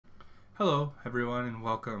Hello everyone and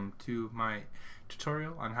welcome to my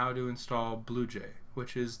tutorial on how to install BlueJ,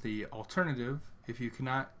 which is the alternative if you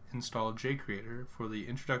cannot install JCreator for the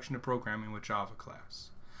Introduction to Programming with Java class.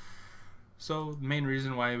 So the main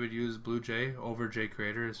reason why I would use BlueJ over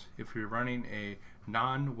JCreator is if you're running a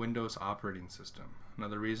non-Windows operating system.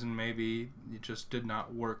 Another reason maybe it just did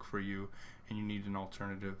not work for you and you need an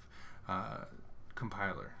alternative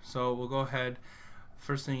compiler. So we'll go ahead.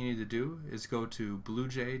 First thing you need to do is go to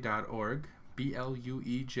bluej.org,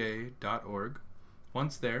 BLUEJ.org.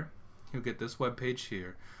 Once there, you'll get this web page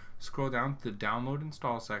here. Scroll down to the Download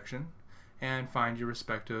Install section and find your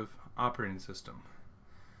respective operating system.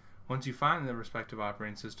 Once you find the respective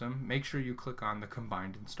operating system, make sure you click on the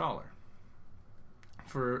Combined Installer.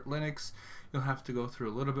 For Linux, you'll have to go through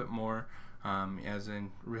a little bit more, as in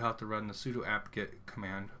we have to run the sudo apt-get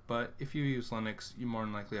command, but if you use Linux, you more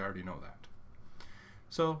than likely already know that.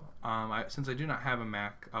 So, since I do not have a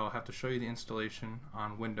Mac, I'll have to show you the installation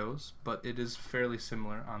on Windows, but it is fairly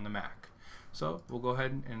similar on the Mac. So, we'll go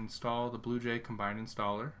ahead and install the BlueJ Combined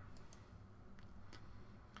Installer.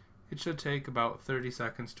 It should take about 30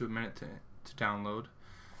 seconds to a minute to download.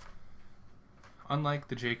 Unlike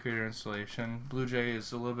the JCreator installation, BlueJ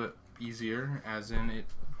is a little bit easier, as in it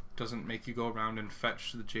doesn't make you go around and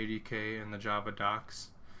fetch the JDK and the Java docs,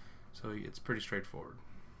 so it's pretty straightforward.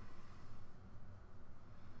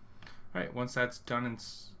 Alright, once that's done and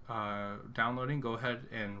downloading, go ahead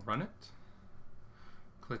and run it.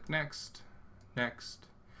 Click Next, Next.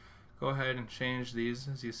 Go ahead and change these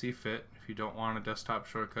as you see fit. If you don't want a desktop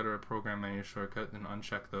shortcut or a program menu shortcut, then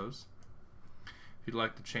uncheck those. If you'd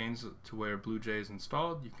like to change to where BlueJ is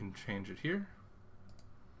installed, you can change it here,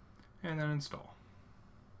 and then install.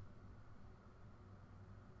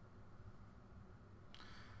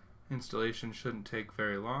 Installation shouldn't take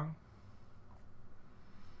very long.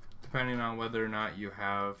 Depending on whether or not you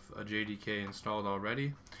have a JDK installed already,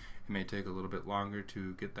 it may take a little bit longer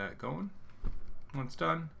to get that going. Once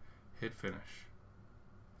done, hit finish.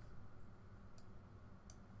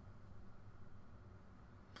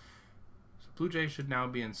 So BlueJ should now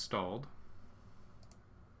be installed.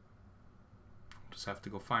 Just have to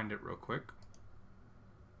go find it real quick.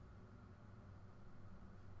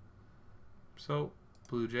 So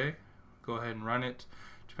BlueJ, go ahead and run it.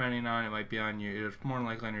 Depending on, it might be on your, it's more than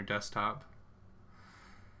likely on your desktop.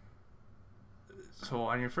 So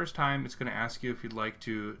on your first time, it's going to ask you if you'd like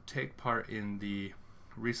to take part in the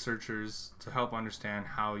researchers to help understand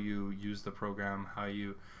how you use the program, how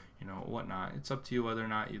you whatnot. It's up to you whether or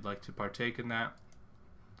not you'd like to partake in that.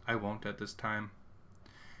 I won't at this time.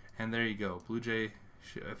 And there you go. BlueJ,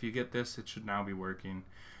 if you get this, it should now be working.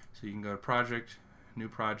 So you can go to Project, New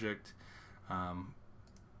Project,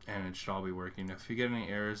 and it should all be working. If you get any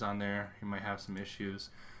errors on there, you might have some issues,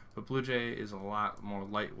 but BlueJ is a lot more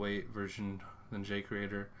lightweight version than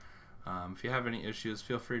JCreator. If you have any issues,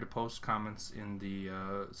 feel free to post comments in the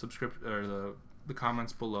the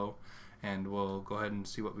comments below, and we'll go ahead and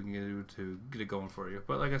see what we can do to get it going for you.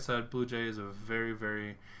 But like I said, BlueJ is a very,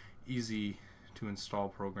 very easy to install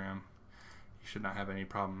program. You should not have any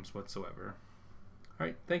problems whatsoever.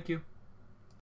 Alright, thank you.